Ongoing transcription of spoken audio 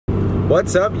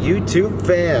What's up, YouTube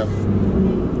fam?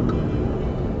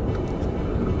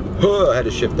 I had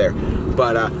to shift there.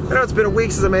 But I know it's been a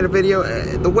week since I made a video.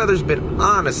 The weather's been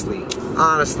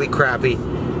honestly crappy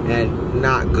and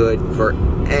not good for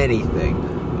anything.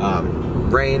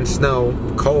 Rain,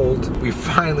 snow, cold. We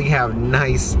finally have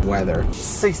nice weather.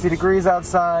 60 degrees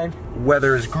outside.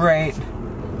 Weather is great.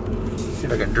 See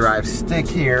if I can drive stick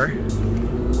here.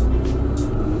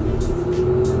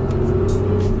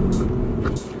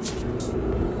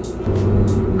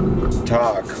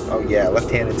 Talk. Oh yeah,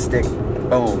 left-handed stick.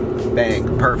 Boom,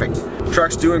 bang, perfect.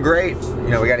 Truck's doing great. You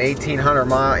know, we got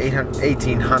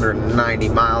 1,890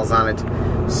 miles on it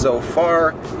so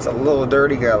far. It's a little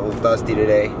dirty, got a little dusty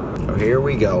today. So here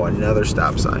we go, another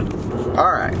stop sign.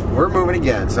 All right, we're moving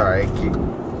again. Sorry, keep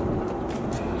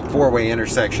four-way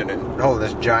intersection and holding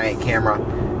this giant camera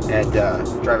and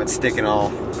driving stick and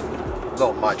all. A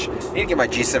little much. I need to get my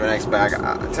G7X back.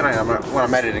 Tonight, when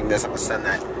I'm editing this, I'm gonna send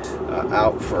that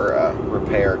out for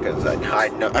repair, because I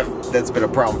know that's been a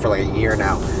problem for like a year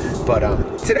now. But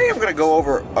today I'm gonna go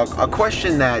over a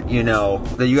question that you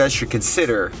guys should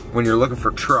consider when you're looking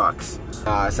for trucks.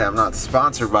 I say I'm not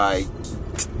sponsored by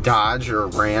Dodge or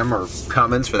Ram or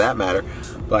Cummins for that matter,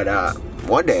 but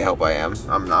one day I hope I am.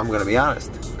 I'm gonna be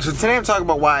honest. So today I'm talking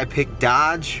about why I picked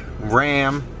Dodge,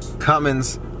 Ram,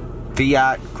 Cummins,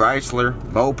 Fiat, Chrysler,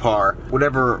 Mopar,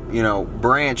 whatever,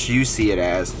 branch you see it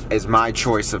as, is my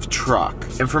choice of truck.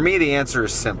 And for me, the answer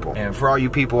is simple. And for all you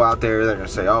people out there, they're gonna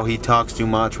say, oh, he talks too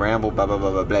much, ramble, blah, blah,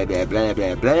 blah, blah, blah, blah, blah,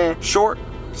 blah, blah. Short,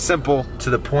 simple, to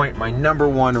the point. My number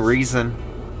one reason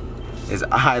is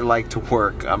I like to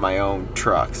work on my own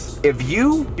trucks. If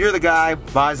you're the guy,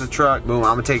 buys a truck, boom,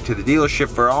 I'm gonna take it to the dealership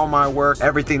for all my work,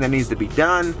 everything that needs to be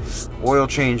done, oil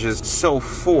changes, so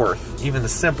forth, even the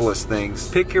simplest things.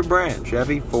 Pick your brand,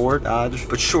 Chevy, Ford, Dodge,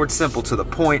 but short, simple, to the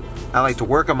point. I like to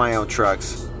work on my own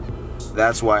trucks.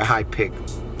 That's why I pick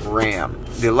Ram.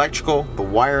 The electrical, the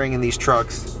wiring in these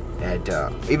trucks, and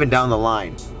even down the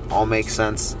line, all makes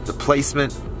sense. The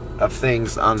placement of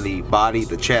things on the body,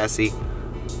 the chassis,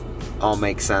 all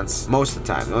makes sense most of the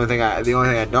time. The only thing I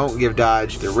don't give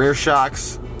Dodge, the rear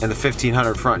shocks and the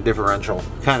 1500 front differential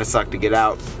kind of suck to get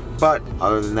out, but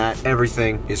other than that,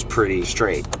 everything is pretty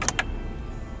straight.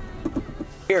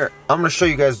 Here, I'm gonna show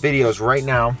you guys videos right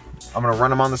now. I'm gonna run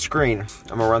them on the screen.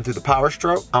 I'm gonna run through the Power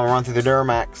Stroke, I'm gonna run through the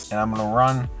Duramax, and I'm gonna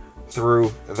run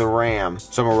through the Ram.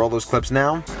 So I'm gonna roll those clips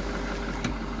now.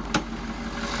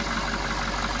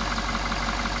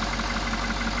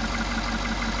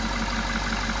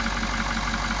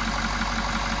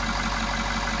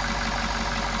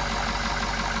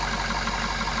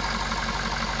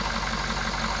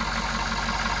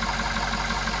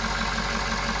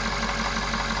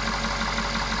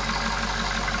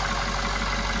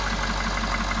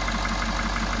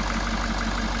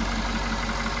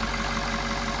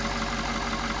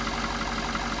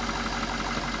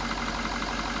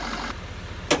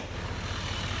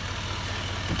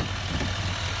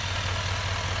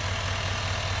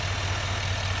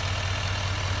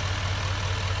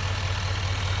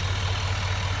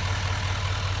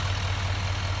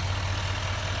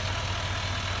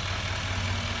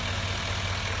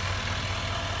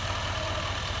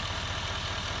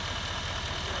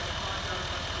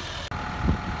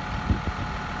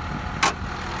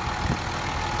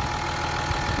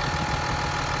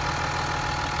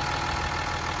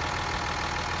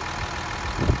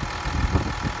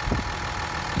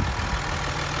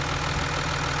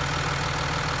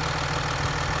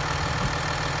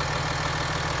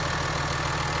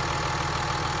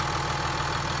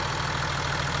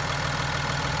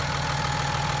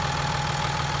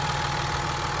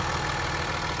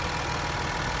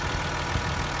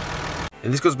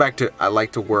 And this goes back to, I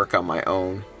like to work on my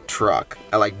own truck.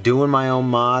 I like doing my own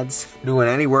mods, doing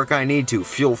any work I need to,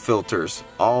 fuel filters,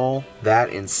 all that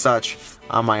and such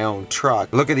on my own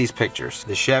truck. Look at these pictures,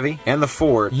 the Chevy and the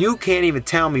Ford. You can't even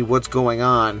tell me what's going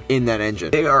on in that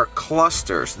engine. They are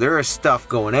clusters. There is stuff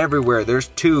going everywhere. There's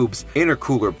tubes,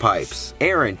 intercooler pipes,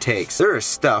 air intakes. There is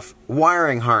stuff,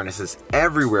 wiring harnesses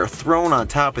everywhere thrown on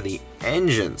top of the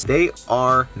engines. They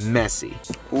are messy.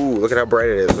 Ooh, look at how bright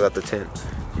it is without the tint.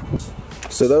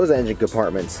 So those engine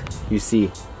compartments you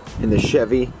see in the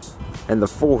Chevy and the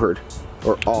Ford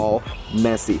are all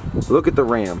messy. Look at the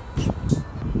Ram.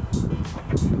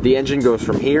 The engine goes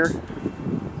from here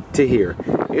to here.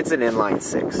 It's an inline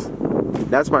 6.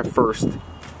 That's my first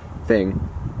thing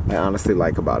I honestly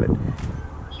like about it.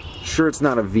 Sure, it's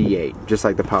not a V8, just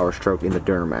like the Power Stroke in the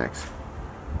Duramax,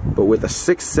 but with a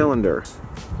 6-cylinder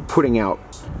putting out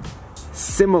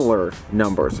similar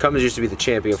numbers. Cummins used to be the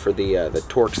champion for the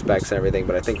torque specs and everything,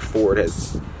 but I think Ford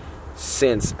has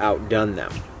since outdone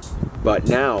them. But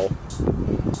now,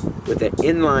 with an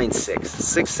inline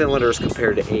six cylinders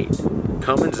compared to 8,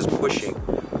 Cummins is pushing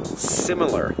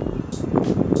similar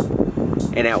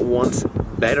and at once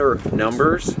better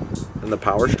numbers than the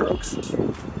Power Strokes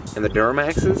and the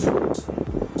Duramaxes.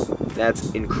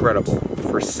 That's incredible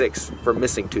for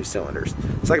missing 2 cylinders.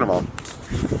 Second of all,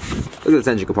 look at this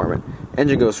engine compartment.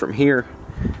 Engine goes from here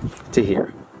to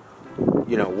here.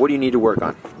 You know, what do you need to work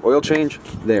on? Oil change?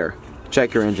 There.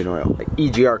 Check your engine oil.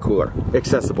 EGR cooler,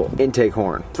 accessible. Intake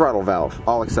horn, throttle valve,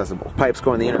 all accessible. Pipes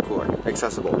go in the intercooler,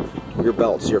 accessible. Your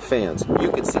belts, your fans, you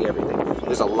can see everything.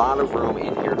 There's a lot of room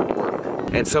in here to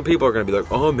work. And some people are gonna be like,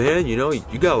 oh man, you know,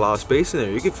 you got a lot of space in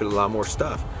there. You can fit a lot more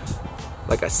stuff.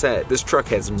 Like I said, this truck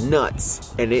has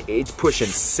nuts, and it's pushing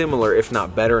similar, if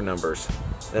not better numbers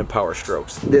than Power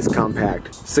Strokes. This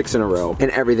compact, 6 in a row,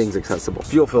 and everything's accessible.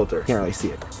 Fuel filter, can't really see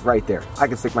it, right there. I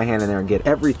can stick my hand in there and get it.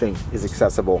 Everything is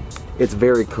accessible. It's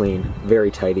very clean,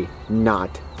 very tidy,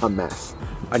 not a mess.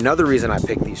 Another reason I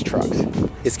picked these trucks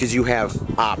is because you have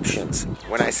options.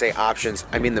 When I say options,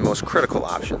 I mean the most critical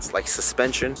options, like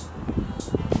suspension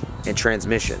and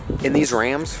transmission. In these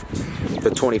Rams, the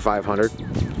 2500,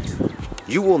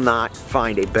 you will not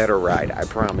find a better ride, I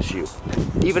promise you.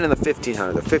 Even in the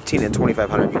 1500, the 15 and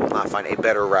 2500, you will not find a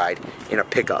better ride in a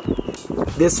pickup.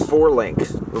 This 4-link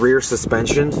rear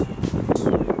suspension,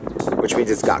 which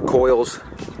means it's got coils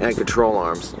and control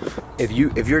arms. If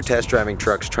you're test driving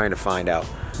trucks trying to find out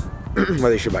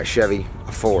whether you should buy Chevy,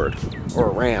 a Ford, or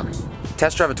a Ram,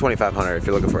 test drive a 2500 if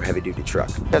you're looking for a heavy duty truck.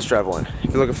 Test drive one. If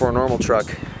you're looking for a normal truck,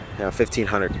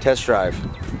 1500, test drive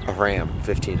a Ram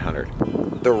 1500.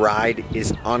 The ride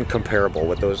is uncomparable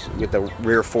with the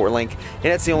rear 4-link, and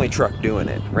it's the only truck doing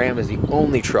it. Ram is the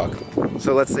only truck.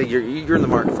 So let's say you're in the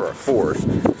market for a Ford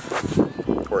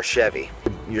or a Chevy.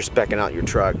 You're specking out your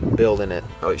truck, building it.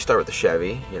 Oh, you start with the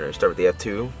Chevy. You know, you start with the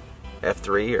F2,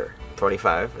 F3, or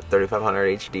 25, or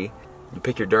 3500 HD. You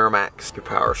pick your Duramax, your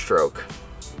Power Stroke,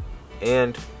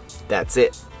 and that's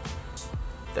it.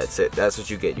 That's it. That's what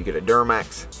you get. You get a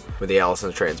Duramax with the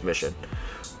Allison transmission,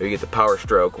 or you get the Power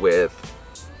Stroke with,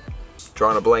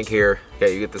 drawing a blank here, yeah,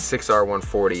 you get the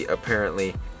 6R140.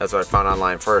 Apparently, that's what I found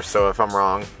online first, so if I'm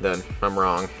wrong, then I'm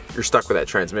wrong. You're stuck with that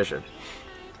transmission.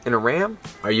 In a Ram,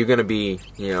 are you gonna be,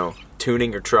 you know,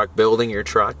 tuning your truck, building your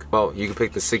truck? Well, you can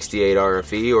pick the 68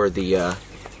 RFE or the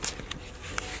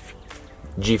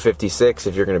G56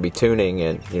 if you're gonna be tuning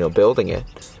and, you know, building it.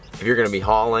 If you're gonna be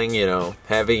hauling, you know,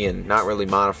 heavy and not really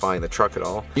modifying the truck at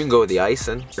all, you can go with the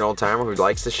Ison. You're an old timer who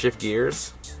likes to shift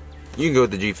gears. You can go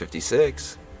with the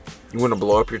G56. You want to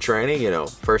blow up your tranny, you know,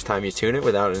 first time you tune it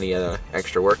without any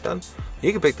extra work done,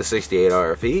 you can pick the 68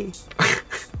 RFE.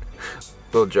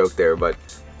 Little joke there, but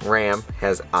Ram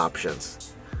has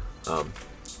options.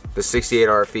 The 68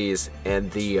 RFEs and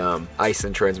the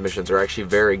Ison transmissions are actually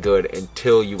very good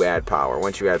until you add power.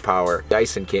 Once you add power, the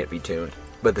Ison can't be tuned,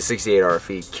 but the 68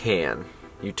 RFE can.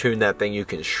 You tune that thing, you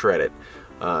can shred it.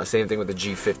 Same thing with the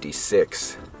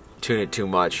G56. Tune it too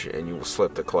much and you will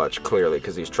slip the clutch, clearly,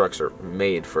 because these trucks are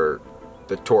made for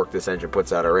the torque this engine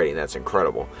puts out already, and that's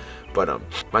incredible. But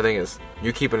my thing is,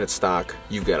 you keeping it stock,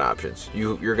 you've got options.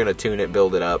 You're gonna tune it,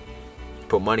 build it up,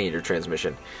 put money in your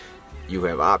transmission, you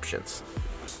have options.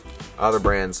 Other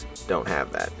brands don't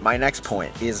have that. My next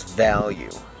point is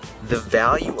value. The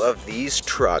value of these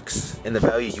trucks and the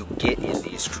value you get in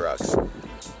these trucks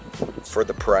for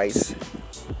the price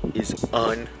is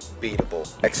unbeatable.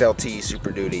 XLT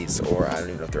Super Duties, or I don't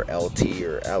even know if they're LT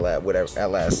or LS, whatever,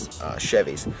 LS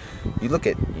Chevys. You look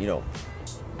at, you know,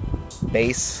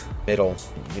 base, middle,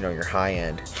 you know, your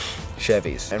high-end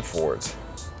Chevys and Fords,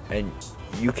 and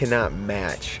you cannot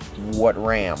match what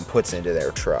Ram puts into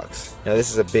their trucks. Now, this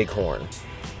is a big horn.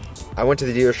 I went to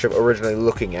the dealership originally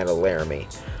looking at a Laramie,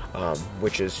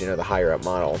 which is, you know, the higher up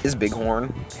model. This big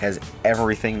horn has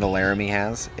everything the Laramie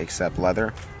has except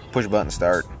leather, push button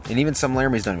start, and even some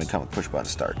Laramies don't even come with push button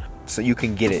start. So you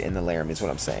can get it in the Laramie is what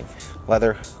I'm saying.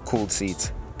 Leather, cooled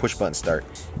seats, push button start,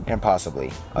 and possibly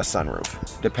a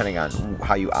sunroof, depending on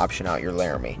how you option out your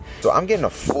Laramie. So I'm getting a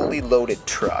fully loaded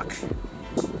truck,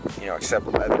 you know, except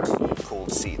leather,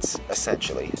 cooled seats,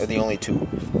 essentially. They're the only two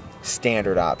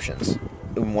standard options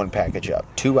in one package up.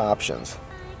 2 options.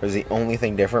 There's the only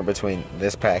thing different between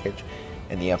this package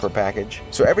and the upper package.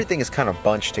 So everything is kind of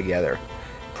bunched together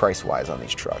price-wise on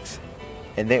these trucks.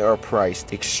 And they are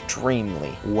priced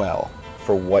extremely well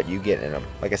for what you get in them.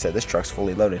 Like I said, this truck's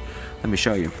fully loaded. Let me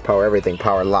show you. Power everything,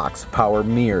 power locks, power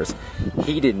mirrors,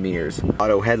 heated mirrors,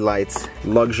 auto headlights,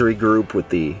 luxury group with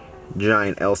the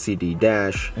giant LCD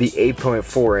dash, the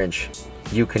 8.4-inch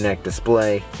Uconnect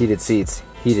display, heated seats,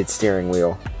 heated steering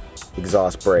wheel,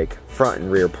 exhaust brake, front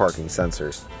and rear parking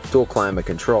sensors, dual climate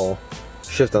control,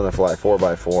 shift on the fly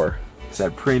 4x4, it's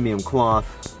that premium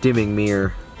cloth, dimming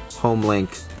mirror, home link,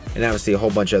 and obviously a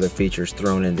whole bunch of other features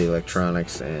thrown into the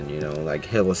electronics, and you know, like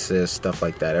hill assist, stuff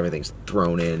like that. Everything's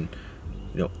thrown in,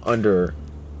 you know, under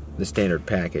the standard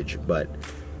package. But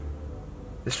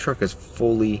this truck is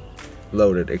fully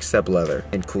loaded except leather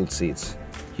and cooled seats.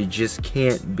 You just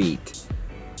can't beat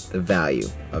the value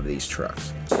of these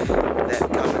trucks. That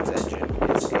Cummins engine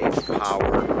is a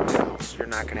powerhouse. You're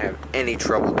not gonna have any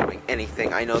trouble doing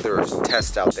anything. I know there's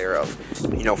tests out there of,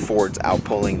 you know, Ford's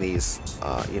outpulling these,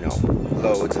 you know,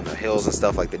 loads in the hills and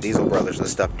stuff like the Diesel Brothers and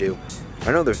stuff do.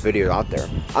 I know there's videos out there.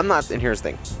 And here's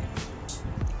the thing.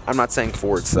 I'm not saying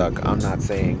Ford suck. I'm not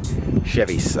saying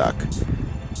Chevy suck.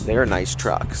 They're nice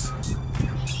trucks.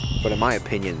 But in my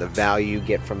opinion, the value you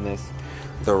get from this,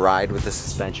 the ride with the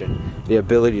suspension, the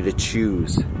ability to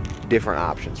choose different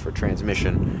options for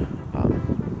transmission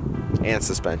and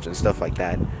suspension, stuff like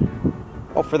that.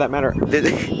 Oh, for that matter,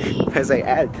 as I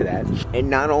add to that, and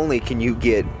not only can you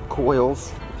get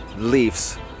coils,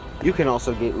 leafs, you can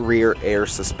also get rear air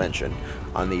suspension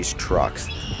on these trucks.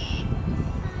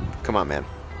 Come on, man.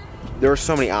 There are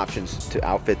so many options to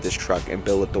outfit this truck and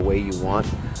build it the way you want.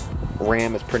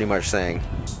 Ram is pretty much saying,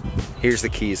 here's the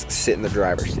keys, sit in the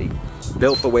driver's seat.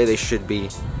 Built the way they should be,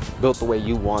 built the way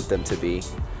you want them to be,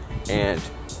 and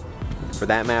for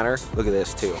that matter, look at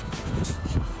this too.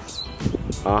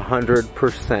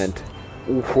 100%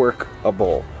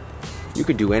 workable. You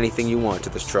can do anything you want to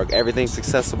this truck. Everything's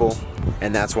accessible,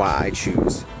 and that's why I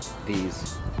choose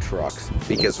these trucks.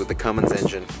 Because with the Cummins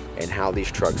engine and how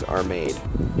these trucks are made,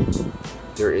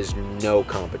 there is no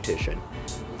competition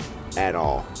at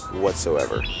all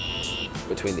whatsoever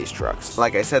between these trucks.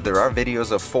 Like I said, there are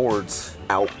videos of Fords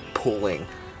out pulling,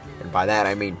 and by that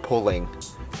I mean pulling,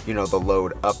 you know, the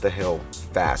load up the hill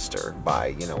faster by,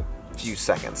 you know, a few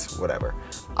seconds, whatever.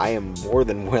 I am more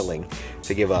than willing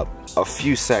to give up a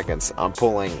few seconds on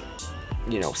pulling,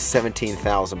 you know,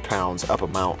 17,000 pounds up a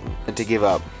mountain, and to give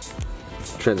up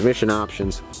transmission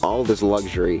options, all this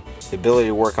luxury, the ability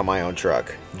to work on my own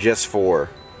truck just for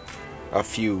a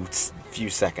few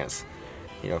seconds,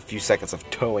 you know, a few seconds of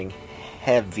towing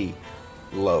heavy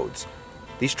loads.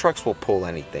 These trucks will pull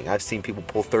anything. I've seen people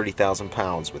pull 30,000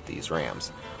 pounds with these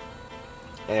Rams.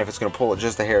 And if it's going to pull it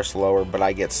just a hair slower, but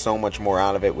I get so much more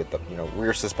out of it with the, you know,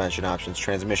 rear suspension options,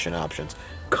 transmission options,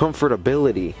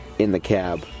 comfortability in the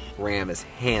cab, Ram is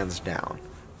hands down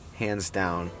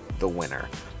the winner.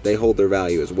 They hold their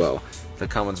value as well. The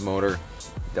Cummins motor,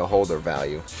 they'll hold their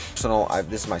value. So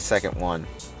this is my second one.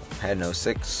 I had an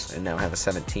 06 and now I have a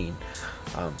 17.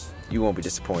 You won't be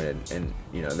disappointed, and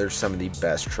you know, there's some of the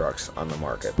best trucks on the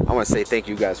market. I want to say thank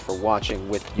you guys for watching.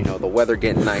 With, you know, the weather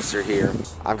getting nicer here,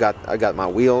 I got my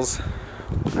wheels,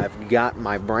 I've got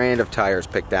my brand of tires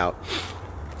picked out.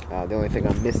 The only thing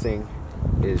I'm missing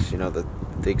is, you know, the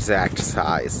exact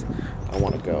size I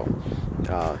want to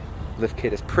go. Lift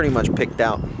kit is pretty much picked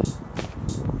out,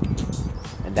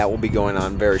 and that will be going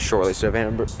on very shortly. So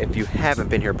if you haven't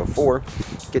been here before,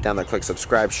 get down there, click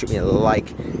subscribe, shoot me a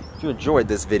like. If you enjoyed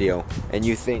this video and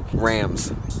you think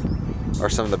Rams are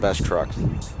some of the best trucks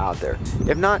out there.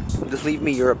 If not, just leave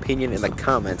me your opinion in the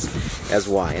comments as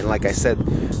why. And like I said,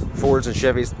 Fords and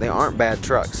Chevys, they aren't bad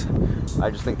trucks. I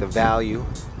just think the value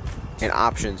and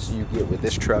options you get with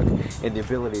this truck and the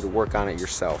ability to work on it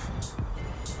yourself,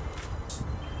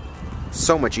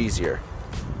 so much easier,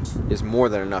 is more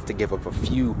than enough to give up a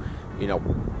few, you know,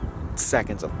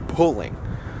 seconds of pulling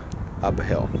up a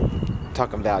hill.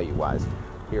 Talking value wise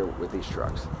here with these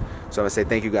trucks. So I'm gonna say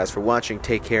thank you guys for watching.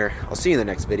 Take care. I'll see you in the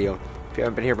next video. If you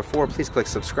haven't been here before, please click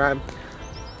subscribe.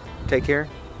 Take care.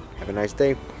 Have a nice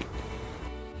day.